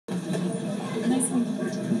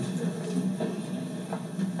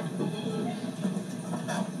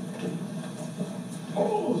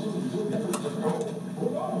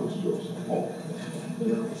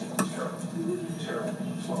There is a terrible, terrible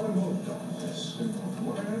time of darkness in the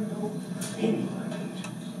land of England.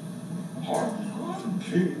 Our good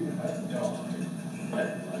king had died, and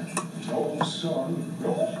left no son,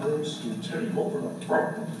 no prince to take over the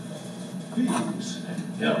throne. Thieves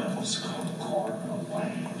and devils conquered the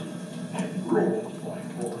land and ruled by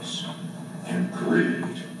force and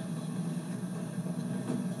greed.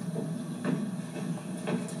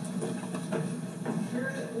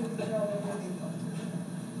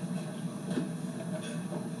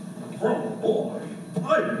 From a boy,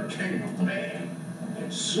 I became a man,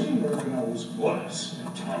 and soon learned I was blessed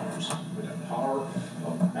at times with the power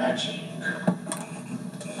of magic.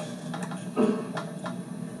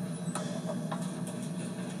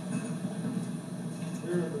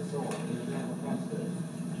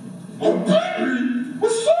 Oh, baby! A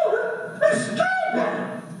sword!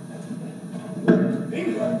 Excalibur!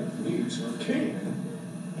 England needs her king.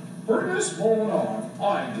 From this moment on,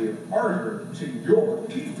 I give Arthur to your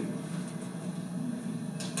keeping.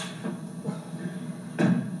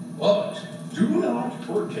 But do not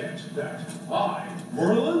forget that I,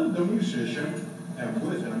 Merlin the musician, am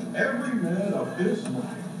with him every minute of his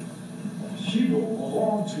life. He will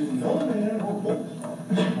belong to no man or woman.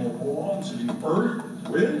 He will belong to the earth,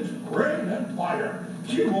 wind, rain, and fire.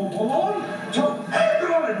 He will belong to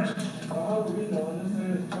England! How do we know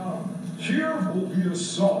this is Tom? Here will be a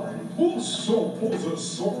sign. Whoso pulls a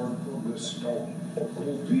sword from this stone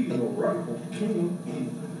will be the rightful king of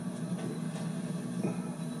England.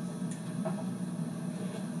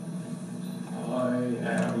 I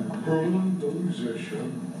am Merlin the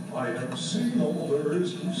musician. I have seen all there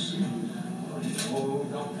is to see. I know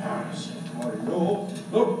the past. I know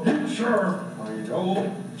the future. I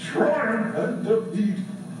know triumph and defeat.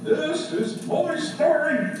 This is my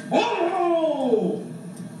story. Oh!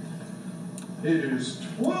 It is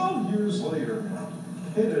 12 years later now.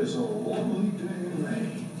 It is a lovely day in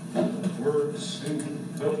May. The birds sing,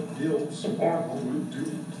 the fields sparkle with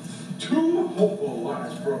dew. Two hopeful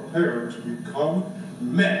lads prepare to become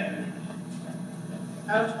men.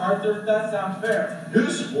 Ouch, Arthur, that's not fair.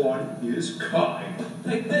 This one is Kai.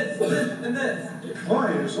 Take this, and this.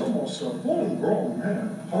 Kai is almost a full-grown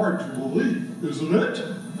man. Hard to believe, isn't it?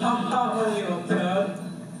 Ha ha, honey, old toad.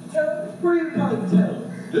 Toad? Where are you going,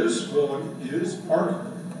 Toad? This one is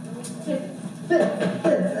Arthur. This,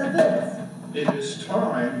 and this. It is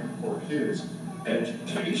time for his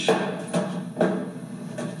education.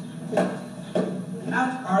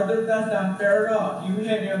 Ouch, Arthur, that's not fair at all. You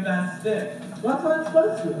hit me with that stick. What's what I'm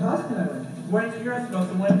supposed to? How can I win? When you're supposed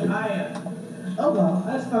to win, I am. Oh well, I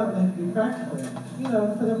just thought it might be practical. You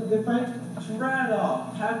know, put up a good fight. Try it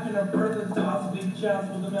all. How can a person possibly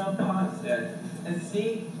joust with a metal pot instead? And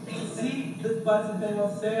see, this blessed thing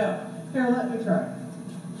will stay up. Here, let me try.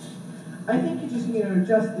 I think you just need to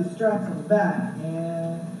adjust the straps on the back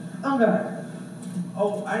and on guard.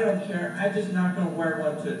 Oh, I don't care. I'm just not going to wear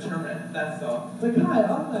one to a tournament, that's all. But Kai,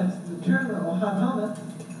 oftentimes the tournament will have helmets.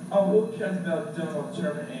 Oh, who cares about Donald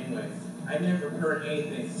tournament anyways? I never heard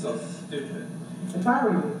anything so stupid. If I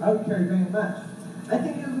were you, I would carry grand match. I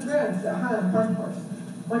think it would be grand to sit high on a farm horse.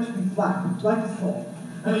 One should be black as coal.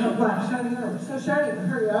 I would have black, shining armor, so shiny it would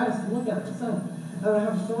hurt your eyes to look at the sun. I would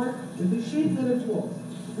have a sword with a sheath and a tools.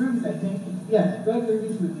 Rubies, I think. Yes, red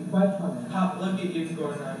rubies would be quite fun. Pop, look at you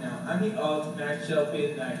going on now. I'm the old Max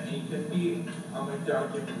Shelby at night, and you can be on my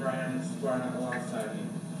dog and Ryan and Spartan alongside me.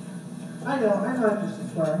 I know I'm just a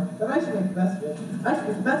squire, but I should make the best of it. I should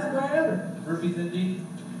be the best squire ever. Rubies indeed.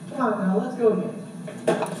 Come on now, let's go again.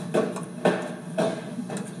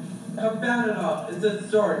 Confound it all. It's a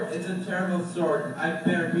sword. It's a terrible sword. I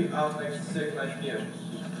better be off like sick like you.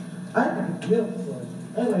 I think it's a beautiful sword.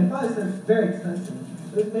 Anyway, father said it's very expensive.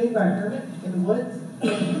 It was made by a hermit in the woods.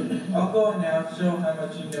 I'll go on now, show how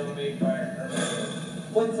much you know made by a hermit.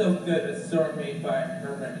 What's so good a sword made by a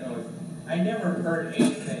hermit knows? I never heard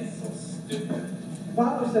anything so stupid.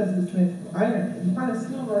 Father says it's made from iron, and you find a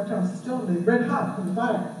steel marked on stone made red hot from the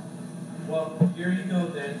fire. Well, here you go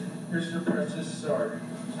then. Here's your precious sword.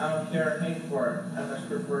 I don't care a thing for it. I much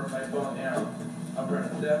prefer my bow and arrow. I'll run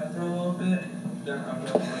it down for a little bit, then I'm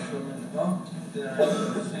going to swim in the bump, then I'm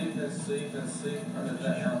going to sleep under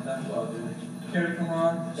that helm. That's what I'll do. Care to come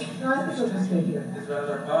on? No, I think I'll just stay here. It's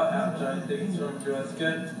rather hot outside. I think swimming through us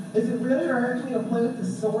good. Is it really, or aren't you going to play with the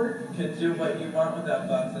sword? Can do what you want with that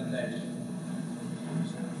busted neck.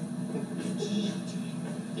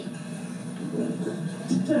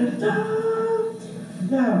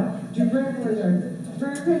 Now, to bring the reserve. For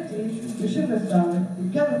your victory, your ship has died,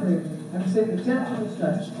 your gun brave you, and forsake the gentle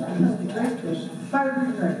distress, because the great fish, fire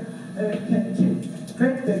and rain, and it can too.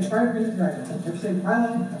 Great big fire green dragon. It saved my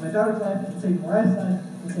life, and my daughter's life, and saved Mariah's life,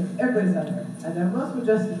 and saved everybody's life. And then most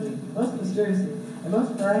majestically, most mysteriously, and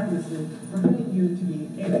most miraculously, we're putting you to be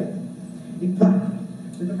a black knight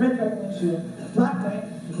with a red dragon on shield, a black knight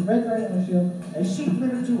with a red dragon on shield, and a sheep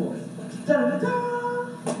made of jewels. Da-da-da-da!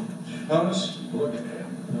 Just look at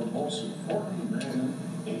the most important man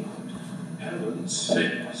in England. Heaven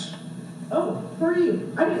save us. Oh, who are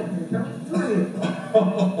you? I didn't hear you coming. Who are you?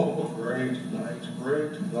 Oh, great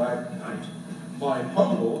black knight. My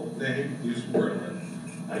humble name is Merlin.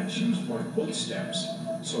 I choose my footsteps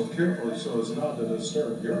so carefully so as not to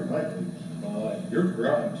disturb your nightly, your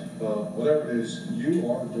grind, whatever it is you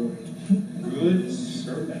are doing. Good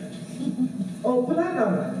servant. Oh, but I'm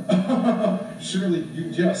not right. Surely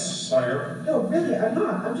you jest, sire. No, really, I'm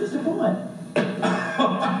not. I'm just a boy.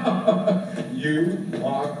 You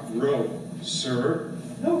mock rogue, sir.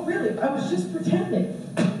 No, really, I was just pretending.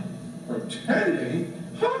 Pretending?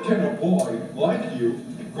 How can a boy like you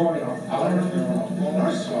growing up out of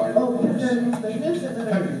your side? Oh, because they're magnificent and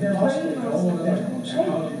they're Have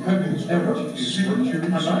you ever seen your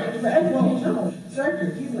knight? Well, no. Striker,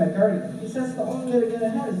 he's my guardian. He says the only way to get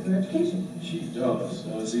ahead is through education. She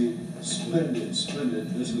does he? Splendid.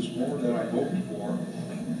 This is more than I hoped for.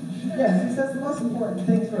 Yes, he says the most important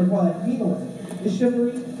things for a boy like me to learn is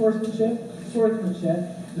chivalry, horsemanship, swordsmanship.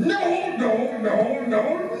 No!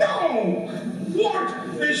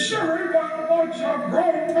 What is sharing by a bunch of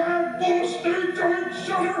grown men boasting to each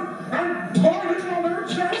other and pounding on their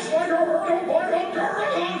chests like a herd of wild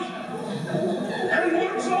gorillas? And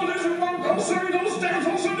what's all this about those saying those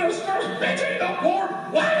damsels in distress beating the poor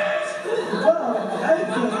lads? Well, I think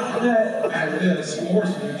that And this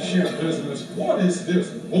horsemanship business, what is this,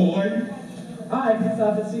 boy? I can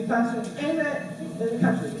stop and see faster than anyone in the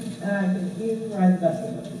country, and I can even ride the best of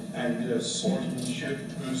them. And this swordsmanship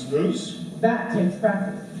business? That takes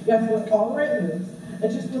practice. You have to learn all the right moves,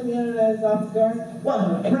 and just when the enemy is off his guard,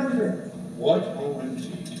 well, run through. What oh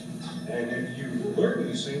indeed. And if you learn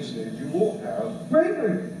these things, then you will have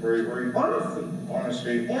Bravery,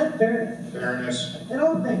 honesty, and fairness. in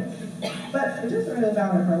all things. But it doesn't really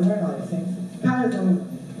matter if I learn all these things. Kai's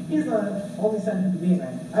he's the only son to be a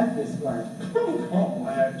knight. I have to be a squire. Come,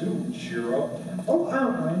 lad, do cheer up. Oh, I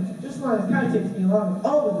don't mind. Just as long as Kai takes me along with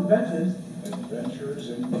all his adventures. Adventures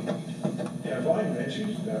indeed. Have I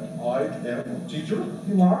mentioned that I am a teacher?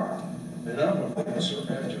 You are? And I'm a professor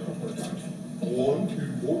at your one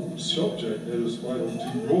important subject that is vital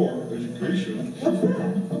to your education. What's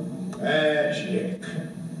that? Magic.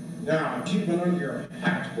 Now, keep it under your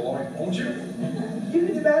hat, boy, won't you? You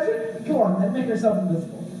can do magic? Go on, then make yourself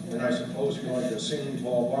invisible. And I suppose you like to sing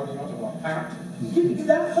while walking out of a hat? You can do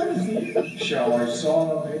that? Let me see. Shall I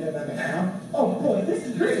saw made it in half? Oh boy, this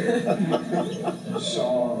is great.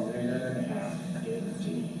 Saw made it in half,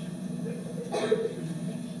 indeed.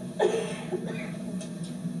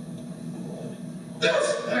 This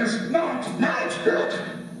is not magic!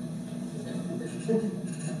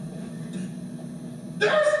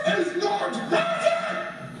 This is not magic!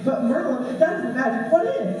 But Merlin, if that isn't magic, what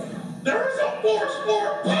is? There is a force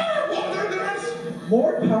more powerful than this!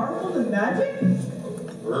 More powerful than magic?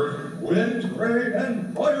 Earth, wind, rain,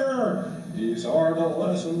 and fire! These are the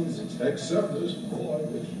lessons, except this boy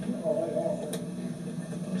which now I offer.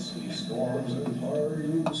 Thus these storms and fire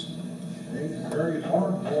use ain't very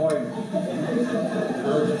hard, boy.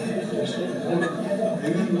 Earth, most important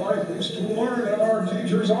thing in life is to learn, and our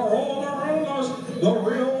teachers are all around us. The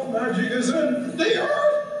real magic is in the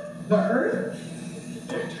earth! The earth?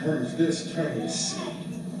 It turns this tiny seed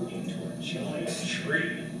into a giant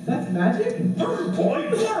tree. That's magic? Burn, boy,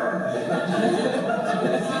 burn!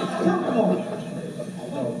 Come on.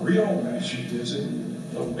 The real magic is in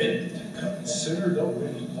the wind. Consider the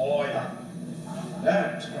wind, boy.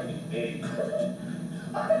 That tiny egg hurt.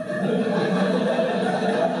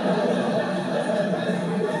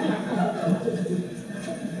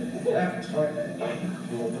 That tiny egg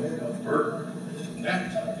will win a bird. That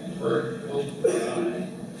tiny bird will fly.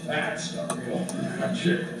 That's the real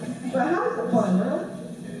magic. But how does it fly, Merlin?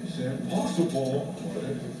 It's impossible, but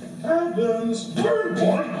it happens. Burn,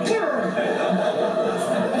 boy, burn!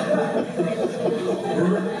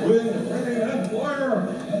 Earth, wind, rain, and fire.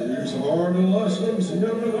 These are the lessons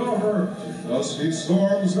given offer. Dusty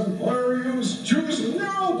storms and fire use. Choose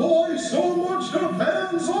now, boy. So much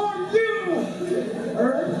depends on you.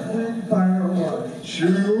 Earth, wind, fire, or water?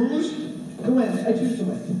 Choose. The wind. I choose the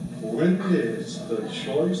wind. Wind is. The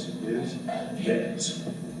choice is his.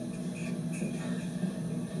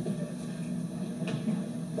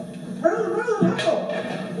 Merlin, how?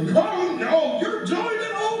 Oh no, you're doing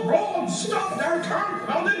it all wrong! Stop that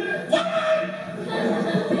confounded lie!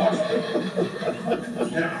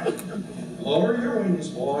 Now, lower your wings,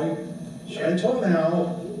 boy. Gentle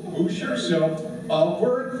now. Push yourself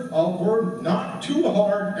upward, upward, not too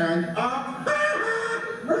hard, and up.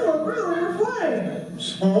 Merlin, we're flying.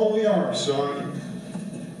 So we are, son.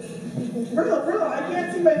 Merlin, I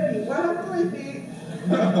can't see my feet. What happened to my feet?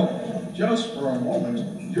 Well, just for a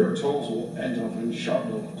moment, your toes will end up in sharp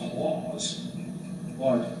little claws.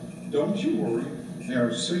 But don't you worry, they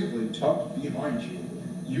are safely tucked behind you.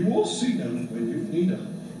 You will see them when you need them.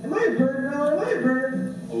 Am I a bird, Merlin? Am I a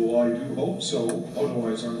bird? Oh, I do hope so.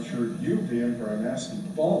 Otherwise, I'm sure you'd be in for a nasty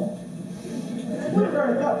bump. Whatever,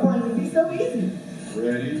 I thought flying would be so easy.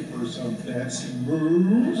 Ready for some fancy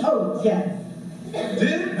moves? Oh, yes.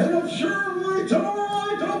 Dip and I'm sure we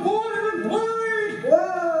die to point and blade.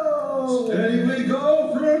 Whoa! Steady we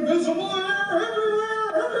go for invisible air everywhere.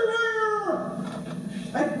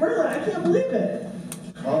 Merlin, I can't believe it.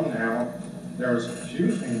 Come now, there's a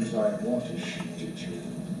few things I want to teach you.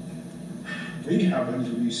 We happen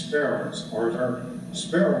to be sparrows, Arthur.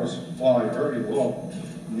 Sparrows fly very low.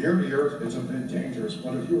 Near the earth is a bit dangerous,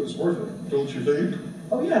 but a few is worth it, don't you think?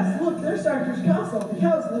 Oh, yes, look, there's Arthur's castle, the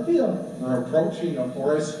cows in the field. We're approaching the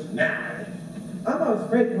forest now. I'm always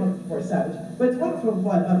afraid to look before savage, but it's wonderful to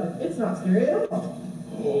fly above it. It's not scary at all.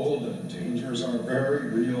 Oh, the dangers are very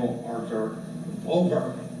real, Arthur.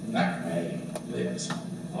 Over that way lives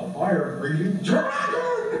a fire-breathing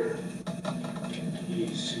dragon. If he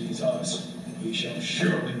sees us, he shall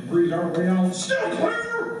surely breathe our way out. Still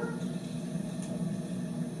clear!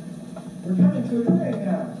 We're coming to a clearing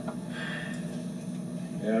now.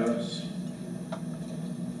 Yes.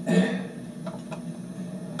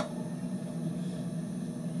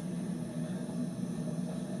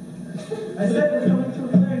 I said we're coming to a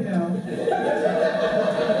clearing now.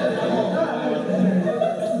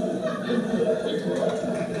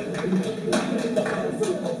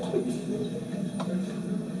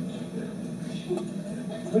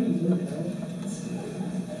 What are you doing,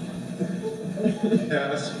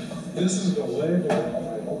 Yes. This is the way that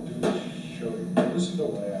I hope to show you. This is the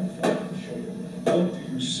way I thought to show you. What do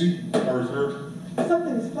you see, Arthur?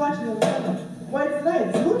 Something's flashing in the sun. Why, it's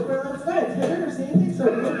night. Look, Merlin, it's night. Have you ever seen anything so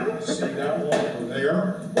beautiful? See that one over there?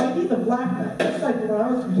 Why, he's a black knight, just like the one I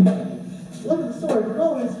was protecting. Look at the sword,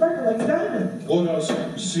 glowing and sparkling like a diamond. What else do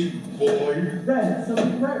you see, boy? Red,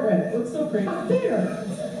 something bright red. It looks so pretty. There!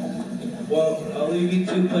 Well, I'll leave you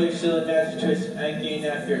two players still at that choice. I ain't getting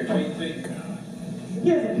that fair. Tweet, tweet. He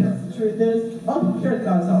doesn't care what the truth is. All he cares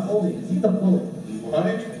about is how old he is. He's a bully.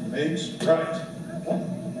 Might makes right.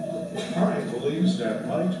 I believes that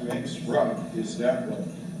might makes right. Is that what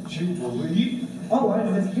you believe? All I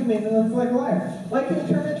know is you made me look like a liar. Why couldn't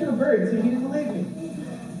you turn into a bird so you didn't believe me?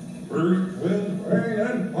 Earth, wind, rain,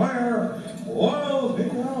 and fire. Wild thing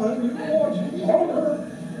and you watching harder.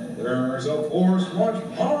 There's a force much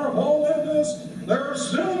powerful than this. There's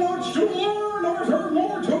still much to learn, Arthur,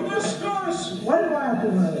 more to discuss. Why do I have to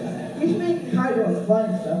learn this? You should make Hydro and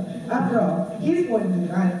flying stuff. After all, he's going to be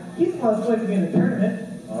the guy. He's the one who's going to be in the tournament.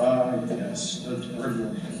 Ah, yes, the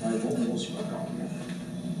tournament. I've almost forgotten.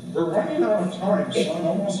 We're running out of time, son.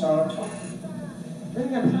 Almost out of time.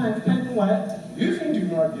 Running out of time. Time for what? You think you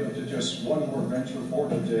might give to just one more venture for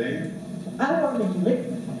today? I don't want to make you late.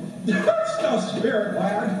 That's the spirit,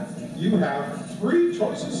 lad. You have 3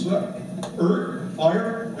 choices left. Earth,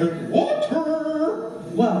 fire, and water.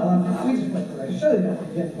 Well, we just went through. I surely don't want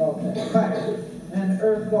to get involved in that fire. And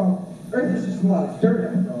Earth, well, Earth is just a lot of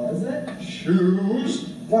dirt after all, isn't it? Choose.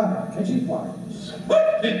 Water. I choose water.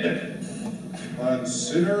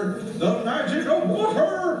 Consider the magic of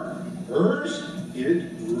water. First,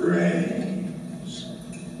 it rains.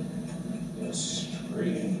 The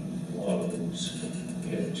stream flows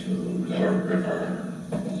into the river.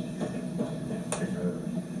 The river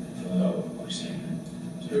flows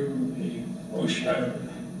to the ocean.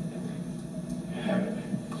 And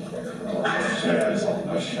crashes on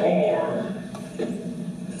the shore.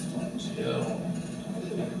 Until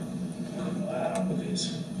the cloud is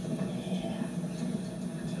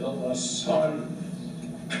till the sun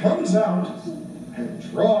comes out and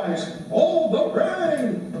dries all the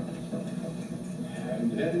rain.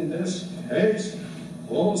 And in this case,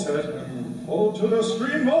 flows it and flow to the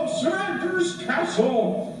stream of Sir Edgar's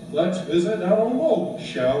castle. Let's visit Elmo,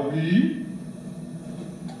 shall we?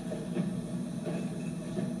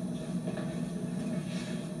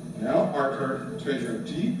 Now, Arthur, take a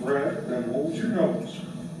deep breath and hold your nose.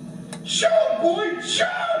 Shout, boy,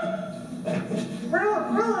 shout!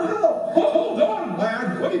 Merlin, help! Hold on,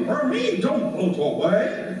 lad. Wait for me. Don't float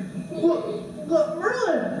away. Look,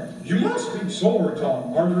 Merlin! You must be sword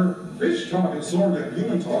talk, Arthur. Fish talk is sword and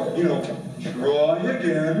human talk, you know. Try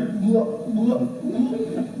again.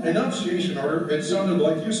 Enunciation, Arthur. It sounded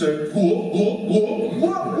like you said, whoa, whoa, whoa.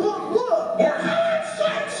 For heaven's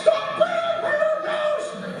sake, stop breathing through your nose!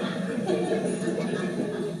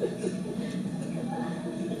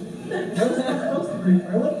 What's that supposed to be,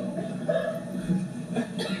 really?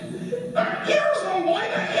 The ears, oh boy,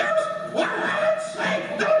 the ears! For heaven's sake,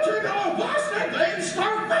 don't you know Boston things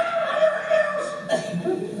start breathing through your ears?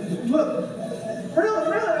 Look,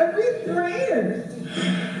 Merlin, I breathe through my ears.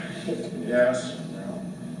 Yes. Well,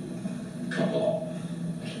 come along.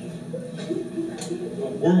 The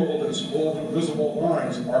world is full of invisible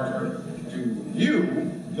lines, Arthur. Do you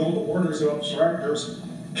know the borders of Shragner's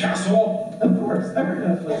castle? Of course,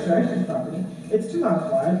 everyone knows what's Shragner's property. It's 2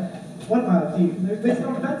 miles wide, 1 mile deep, and there's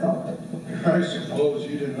no fence on it. I suppose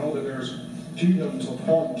you didn't know that there's kingdoms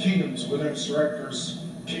upon kingdoms within Shragner's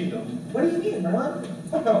kingdom. What do you mean, Merlin?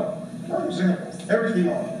 Well, for example, everything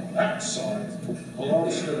on that side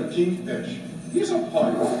belongs to the kingfish. He's a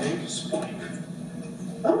pirate named Spike.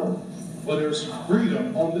 Oh, But there's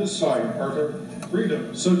freedom on this side, Arthur.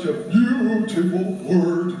 Freedom, such a beautiful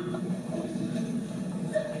word.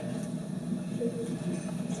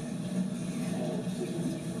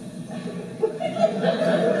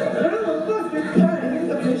 Merlin, look, you're crying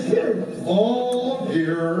into my shoes. All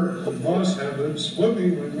here must have been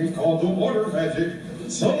swimming when we call the water magic.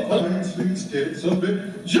 Sometimes things get a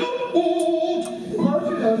bit jumbled. Close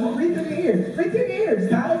your nose and breathe through your ears. Breathe through your ears,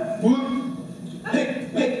 Ty.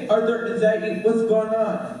 Hey, Arthur, is that you? What's going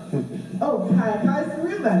on? Oh, Ty's the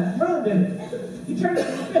real man. Merlin did it. He turned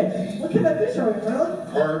into a fish. What kind of fish are we,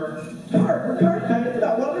 Merlin? Carp. Carp. We're carp, Ty. Isn't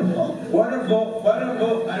that wonderful? Wonderful. I don't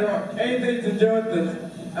want anything to do with this.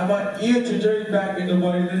 I want you to drink back into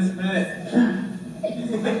body this minute.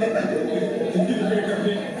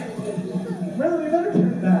 Merlin, you better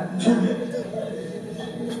turn back.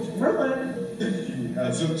 Merlin. He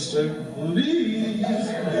hasn't said please.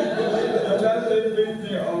 I'm not saying big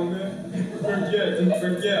deal, owner.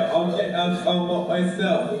 Forget. I'll get out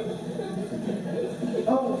myself.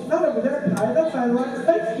 Oh, not over there, Ty. That's my Lord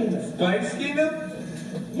Spike's kingdom. Spike's kingdom?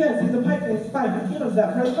 Yes, he's a pike named Spike. And he knows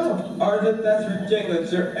that for the mountain. Arthur, that's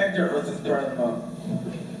ridiculous. Your actor was this part of the month.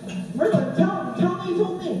 Merlin, tell me you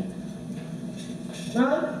told me.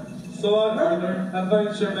 Merlin? So long, Arthur. Have fun,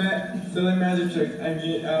 Charmaine. Silly magic tricks. I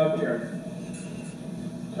mean, out here.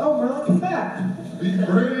 Oh, Merlin, come back. Be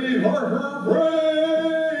brave, Arthur,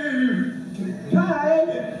 brave! Ty!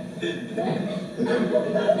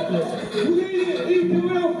 We eat the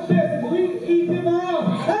real fish. We eat them all.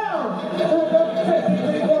 Help!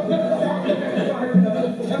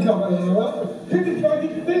 That's not what I want. This is why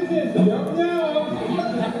these fishes. Yum, yum.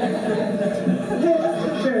 Hey,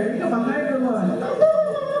 listen, Jerry. You come behind your line.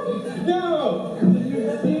 No.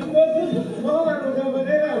 These fishes, smaller was over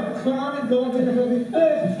there. Mom is going to the big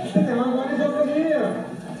fish. And now one is over here.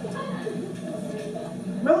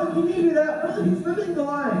 Merlin, can you do that? Merlin, he's moving the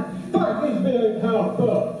line. Fuck is very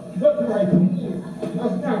powerful. Look at my teeth.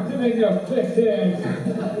 I'm not doing your fixing.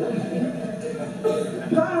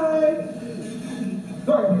 Hi!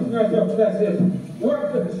 Fuck is not so obsessive.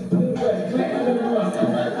 Worthless.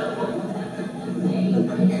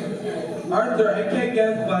 Arthur, I can't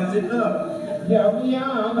get buzzing up. Yum,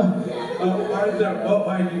 yum. Oh, Arthur, what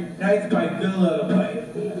are you? Nice bite, good little bite.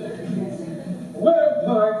 Well,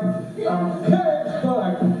 Park, Kurt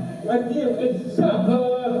Park, I feel it's supper.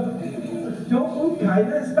 Don't move, Ty.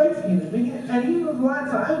 You're in Spike's kingdom. And he moves the line,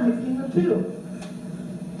 so I'm in his kingdom too.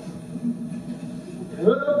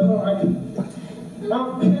 Well, Park,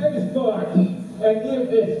 Kurt Park, I feel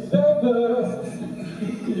it's supper.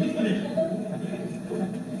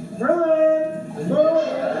 Merlin!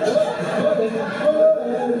 What is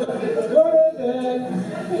it?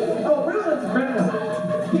 Oh, Merlin's a friend of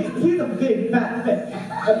mine. He's a big, fat fish.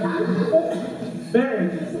 Very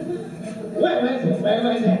easy. Where is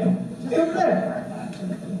it? Just over there.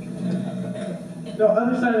 No,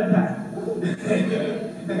 other side of the path. Over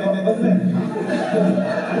there.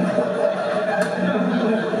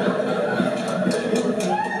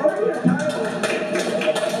 Over here, Ty.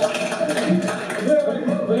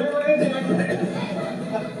 Where is it?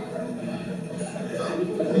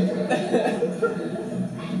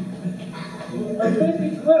 A fishy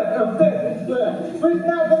clip. We're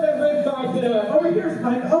not gonna win back there. Over here,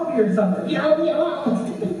 Spike. Over here, something. Yum, yum.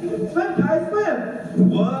 Swim, Ty, swim.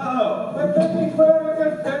 Whoa! A fishy clip.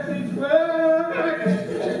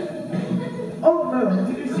 Oh, Merlin,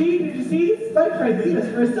 did you see? Spike tried to eat us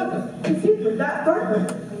for his supper. His teeth were that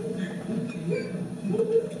sharp.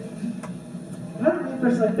 I don't mean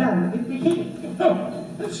fish like that. It became. Oh,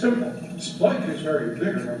 It's simple. Spike is very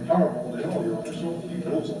bigger and powerful than all the others, so he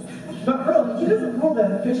rules them. But Merlin, he doesn't rule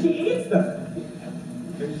them because he eats them.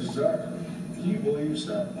 Exactly. He believes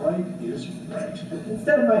that Mike is right.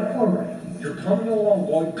 Instead of my poor right. You're coming along,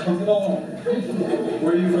 boy, coming along.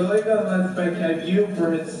 Were you really gonna let Spike have you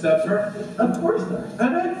for his supper? Of course not.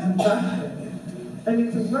 I'm not some fashion. I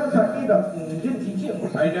mean, since Merlin taught me about singing, he didn't teach you.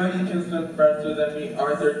 I know you can swim faster than me,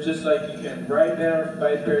 Arthur, just like you can ride down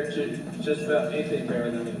by parachute just about anything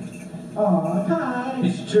better than me. Aw, Kai.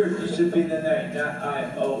 It's true, you should be the knight, not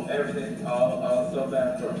I. Oh, everything all so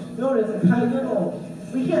bad for us. No, it isn't. Kai, you're old.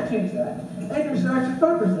 We can't change that. And you're starting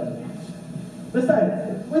proper setting.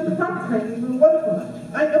 Besides, with the proper training, you move wonderful.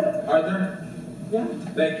 I know it. Arthur, Yeah?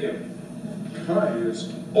 thank you. Kai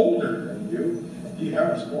is older than you. He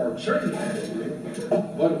has more training than you.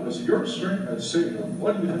 But it was your strength that saved him.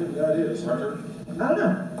 What do you think that is, Arthur? I don't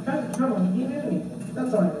know. Kai's trouble. He knew me.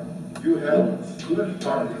 That's all I know. You have a good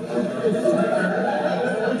heart.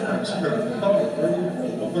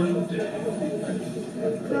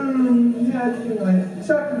 Yeah, anyway.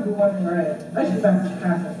 Sorry for wondering where I am. I should back to the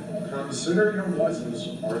castle. Consider your lessons,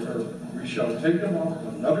 Arthur. We shall take them on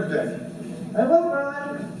another day. I will,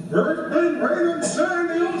 Merlin. Earth, wind, rain, and sand,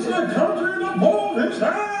 the ultimate country in the palm of his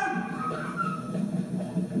hand!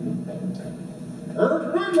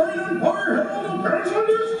 Earth, wind, rain, and fire, hell, the bands on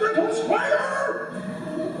this gentle squire!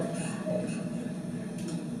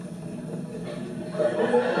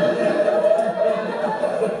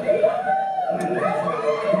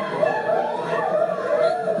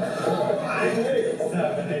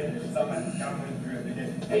 Someone's coming through the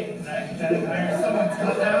gate. Hey, someone's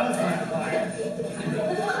got the house on fire.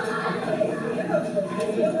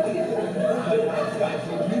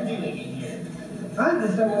 What are you doing in here? I'm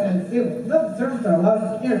just someone in the No servants are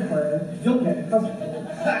allowed to care for it. You'll get custody.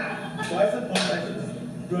 So I suppose I should just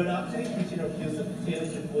run up to the kitchen or peel some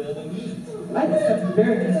potatoes and boil the meat. I think that's a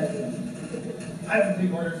very good idea. I don't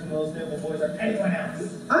take orders from those stable boys or anyone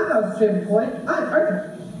else. I'm not a stable boy. I'm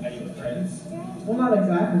Arthur. Are you a prince? Well, not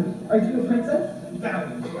exactly. Are you a princess?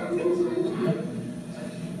 Bound. My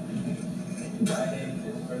name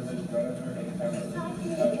is Princess Guinevere of Pembroke. My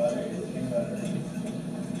mother is King Leonard.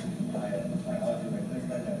 My aunt is my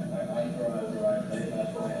sister, and my entourage arrived late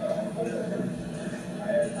last night. I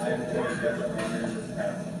am going to get the honor of this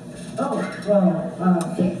castle. Oh,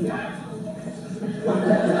 well, thank you.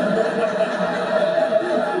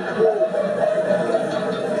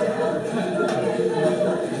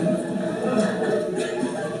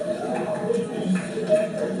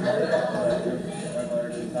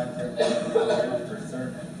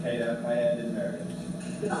 My hand in marriage.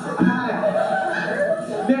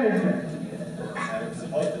 Very good. I was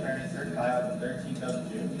supposed to marry Sir Kai on the 13th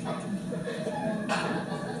of June. And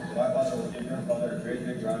my mother will give your father a great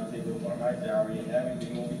big round table for my dowry, and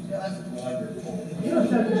everything will be just wonderful. You don't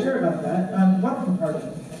sound too sure about that. Wonderful party.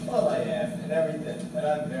 Well, I am, and everything, and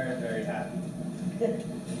I'm very, very happy.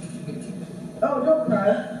 Oh, don't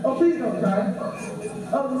cry. Oh, please don't cry.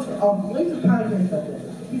 Oh, listen, Laser Kai here something.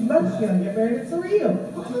 He's much gonna get married at Surreal.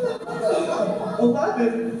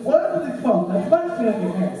 11? What was it 12? That's much gonna get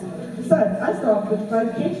married. Besides, I still have to finish my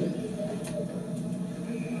education.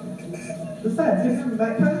 Besides, have you ever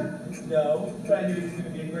met Kai? No, but I knew he was going to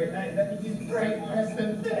be a great night. That means he's great, dressed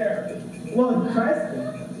and fair. Well, he tries to.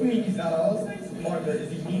 I mean, he's not all those things. Martha, is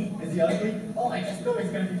he mean? Is he ugly? Oh, I just know he's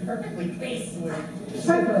going to be perfectly face-sweet.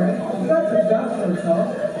 Piper, right? That's a job for himself.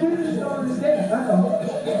 You just don't understand, that's all.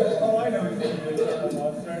 Oh, I know he's going to be a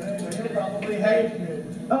monster, and anyway, he'll probably hate me.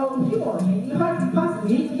 Oh, he won't hate you. How can he possibly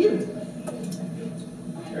hate you?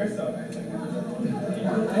 You're so nice.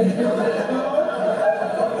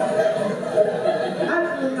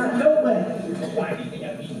 Absolutely not. No way. Why do you think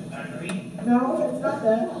I'm being hungry? No, it's not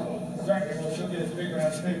that. Sorry, we'll still get his big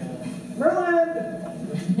round table. Merlin!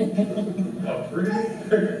 A pretty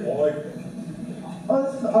big boy.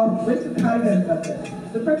 Oh, this is Rachel Kai has up there.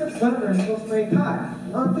 The Princess Guinevere is supposed to marry Kai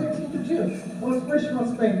on the 13th of June. Well, it's first she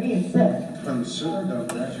wants to marry me instead. Consider the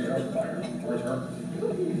magic of fire, Arthur.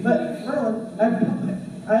 But, Merlin,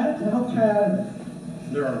 I have to help Kai out of this.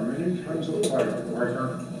 There are many kinds of fire,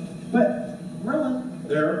 Arthur. But, Merlin,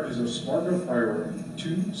 There is a spark of fire and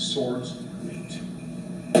 2 swords meet.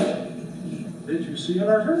 Did you see it,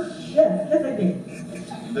 Arthur? yes, I did.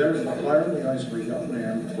 There is the fire in the eyes of a young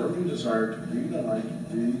man, working desire to be the knight,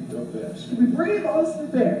 to be the best. To be brave, honest,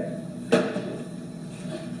 and fair.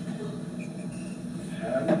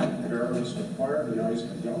 And there is the fire in the eyes of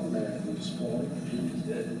a young man who is falling to his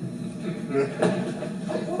death.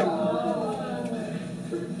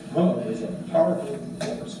 Oh, it's a powerful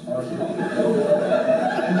force, Arthur.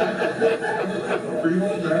 The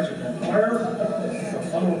real magic of fire, the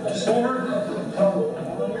of the sword,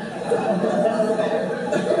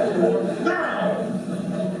 now!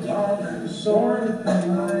 The sword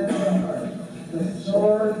divides the heart. The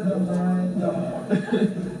sword divides the heart.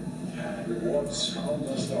 What sound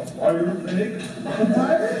does the fire make? The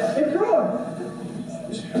fire? It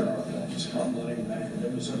roars. Terrible, tumbling,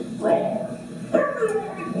 magnificent roar.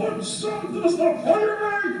 Everyone, what sound does the fire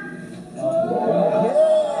make?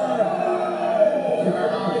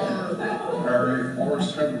 Very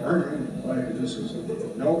force and burning, like this is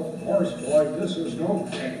no force, like this is no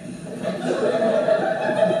king.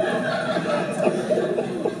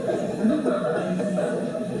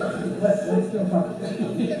 Let's go talk.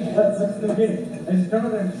 Let's go get it. Let's go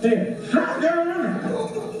there and see it. Shotgun!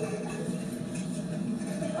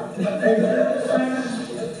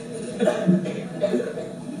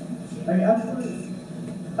 Are you absolutely?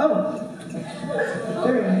 Oh!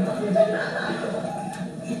 There he is.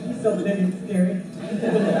 He's so big and scary.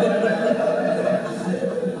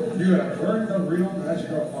 You have learned the real magic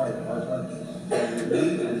of fire, Arthur. You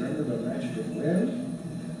remember the magic of wind,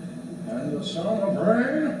 and the sound of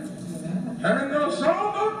rain, and the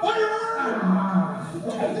sound of fire!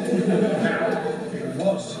 Now, we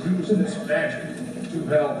must use this magic to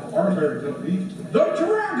help Arthur defeat the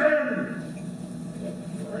dragon!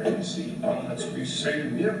 Praise the elements we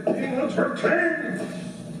sing the appeal for king!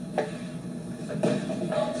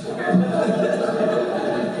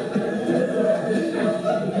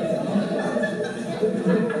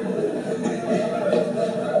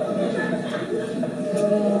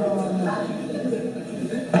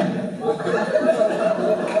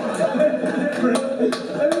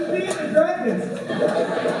 Let me see the dragons.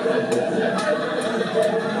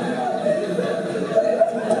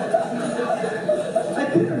 I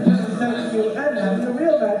couldn't just tell you and having the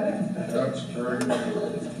real magic. That's true.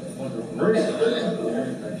 What a great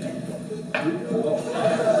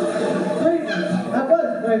Crazy. That was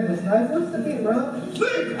crazy. I was supposed to be wrong.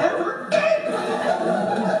 Think, Arthur, think!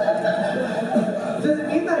 Does it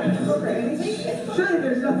mean that I can conquer anything? Surely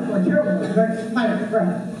there's nothing more terrible than dragon fire and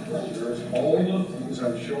breath. There's all the things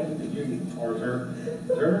I've shown to you, Arthur.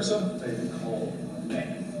 There's a thing called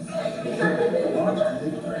man. He cannot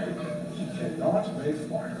make rain. He cannot make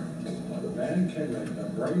fire. But man can make the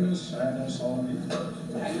greatest sadness on the earth.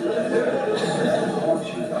 I want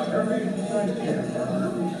you to everything I can.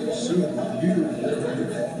 Soon you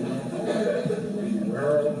will be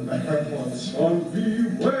beware of man, one son,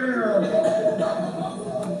 beware!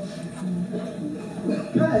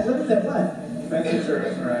 Guys, what is that? What? Messenger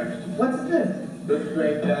has arrived. What's this? The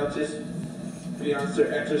great Duchess, Beyonce,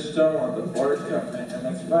 enter Stonewall, the Board's government, and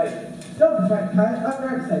let's fight. Don't fight, Kai. I'm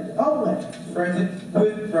very excited. All the way. Frightened? Who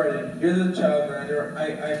is frightened? You're the child manager.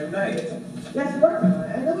 I'm a knight. Yes, you are,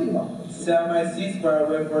 Kai. I know you are. Sell my ceasefire,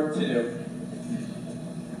 we have work to do.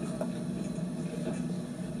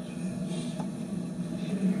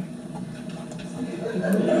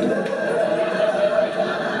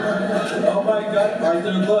 Oh my God,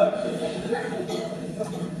 Arthur, look!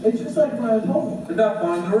 It's just like when I was home. They're not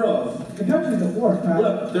following the rules. The country's at war, Kai.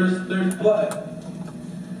 Look, there's blood.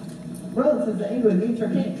 Merlin says that England needs her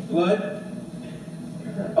king. Blood?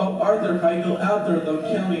 Oh, Arthur, if I go out there, they'll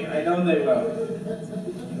kill me. I know they will.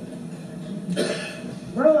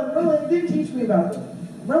 Merlin did teach me about them.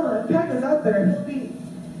 Merlin, if Pack is out there, he'll be...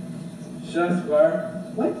 Shut up, Squire.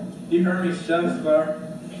 What? You heard me, shut up, Squire.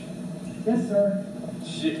 Yes, sir.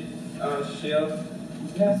 Shield,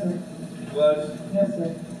 Yes, sir. blood, Yes,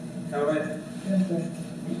 sir. helmet. Yes, sir.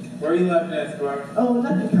 Where are you laughing at, Squire? Oh,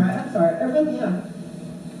 nothing, Kai. I'm sorry. I really am.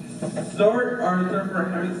 Sword, Arthur, for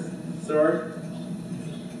heaven's sword.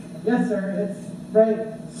 Yes, sir. It's right.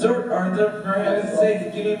 Sword, Arthur, for heaven's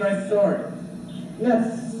sake, give me my sword.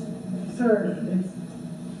 Yes, sir. It's...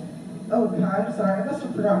 Oh, Kai, I'm sorry. I must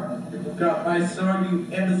have forgotten. You forgot my sword, you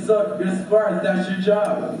imbecile. You're a Squire, that's your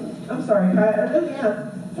job. I'm sorry, Kai. I really am.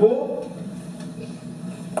 Fool.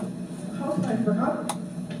 How have I forgotten?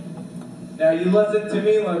 Now you listen to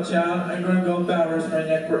me, little child. I'm gonna go battle risk my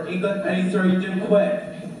neck for England. Any story you do, quick.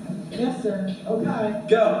 Yes, sir. Oh, Kai.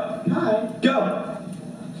 Go. Kai. Go.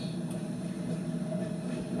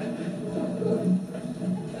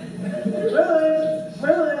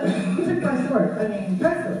 Merlin, you took my sword. I mean,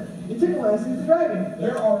 Kai's sword. You took it when I see the dragon.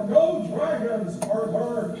 There are no dragons,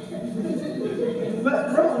 Arthur!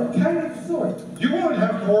 But Merlin, Kai needs the sword. You won't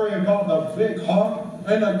have to worry about the big hawk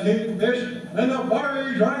and the kingfish and the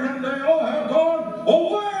fiery dragon. They all have gone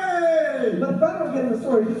away! But if I don't get him the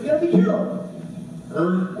sword, he's gonna be killed.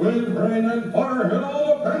 Earth, wind, rain, and fire, it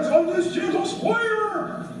all depends on this gentle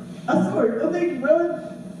squire! A sword. Oh, thank you, Merlin.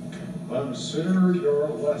 Consider your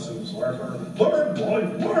lessons, Arthur. Learn, boy,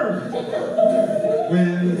 learn!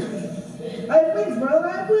 Wind. I have wings, Merlin,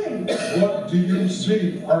 I have wings. What do you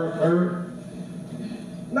see, Arthur?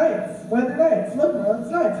 Nights, weather nights. Look, Merlin,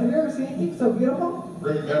 it's nights. Have you ever seen anything so beautiful?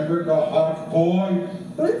 Remember the hot boy?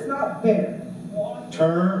 But it's not fair.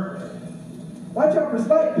 Tur. Watch out for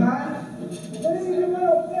Spike, Kai.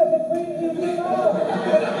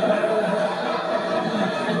 Be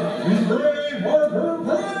brave, Arthur,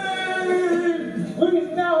 brave! Who's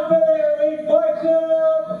now very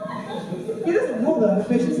important? He doesn't rule the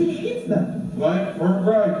fishes, he eats them. Light or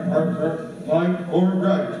right, Arthur? Light or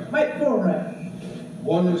right? Might for right.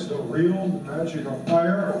 One is the real magic of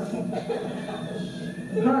fire.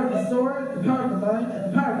 The power of the sword, the power of the mind,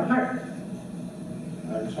 and the power of the heart.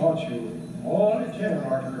 I've taught you all I can,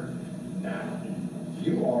 Arthur. Now,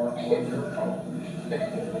 you are on your own.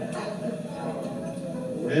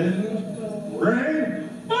 Wind, rain,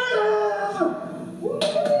 fire!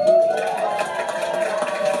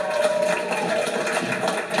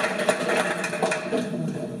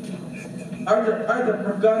 Arthur,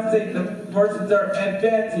 for God's sake, the horses are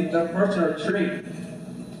advancing, the horses are retreat.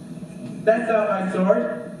 That's not my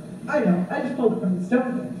sword. I know, I just pulled it from the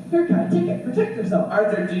stone. Here, Kai, take it, protect yourself.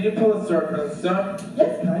 Arthur, did you pull a sword from the stone?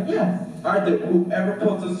 Yes, Kai, yes. Arthur, whoever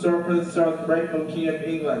pulls a sword from the stone is the rightful king of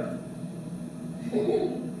England.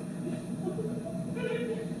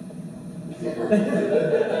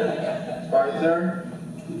 Arthur,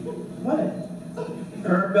 What?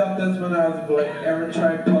 heard about this when I was a boy. Aaron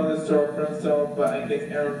tried pulling a sword from the stone, but I guess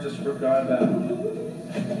Aaron just forgot about it.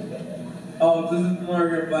 Oh, this is more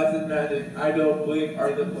of your blessed magic. I don't believe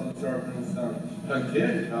Arthur pulled a sword from the stone.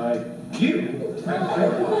 Again, Kai, you have I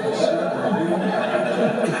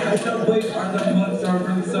don't believe Arthur pulled a sword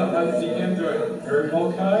from the stone. I've seen him do it. Very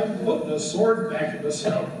well, Kai. Put the sword back in the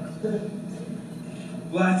stone.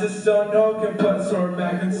 Blasted stone, no one can put a sword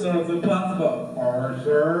back in stone. It's impossible.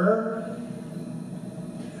 Arthur.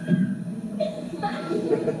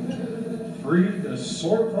 Free the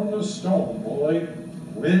sword from the stone, boy.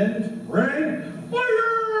 Wind, rain,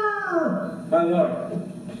 fire! My lord.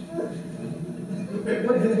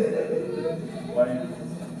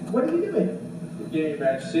 What are you doing? Give your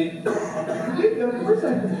majesty. You go, of course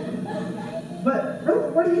I can. But, really,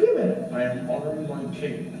 what are you doing? I am honoring my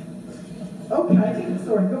king. Okay, take the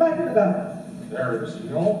sword, go back to the battle. There is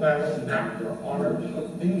no battle now to honor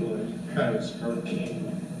England as her king.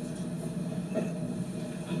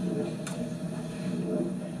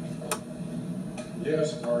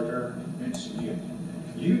 Yes, Arthur, it's you.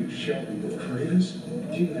 You shall be the greatest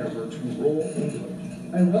king ever to rule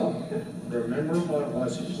England. I will. Remember my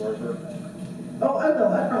lessons, Arthur. Oh, I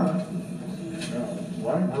will, I promise. Now,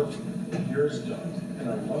 my work here is done, and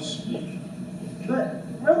I must speak. But,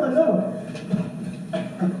 really, no.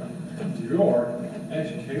 Your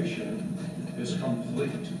education is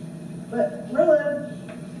complete. But, Merlin,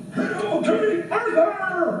 Hail King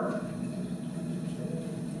Arthur!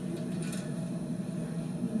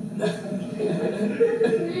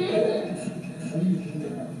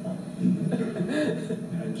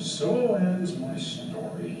 And so ends my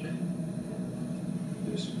story.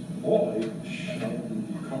 This boy shall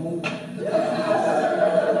become a man.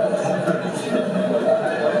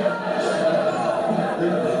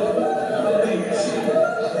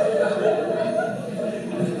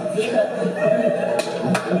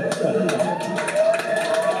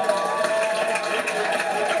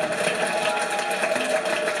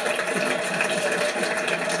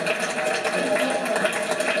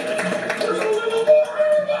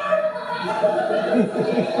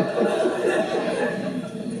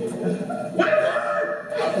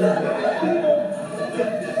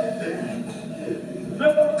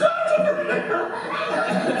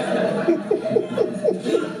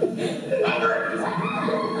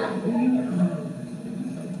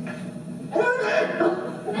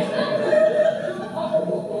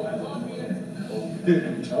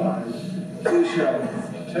 In time, he shall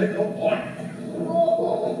take a wife.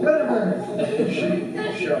 whatever,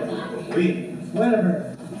 She shall be the queen. whatever.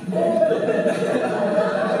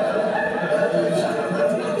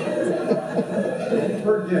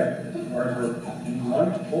 Forget, Arthur.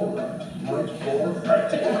 Might for right. Might for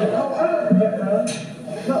right. Oh, I don't forget, Merlin.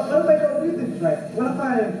 But what if I don't do things right? What if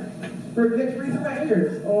I forget to reason my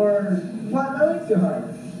ears, or fly my wings too hard?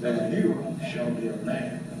 Then you shall be a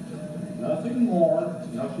man. Nothing more,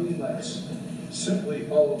 nothing less. Simply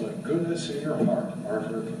follow the goodness in your heart,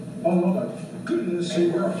 Arthur. Follow the goodness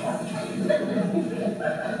in your heart.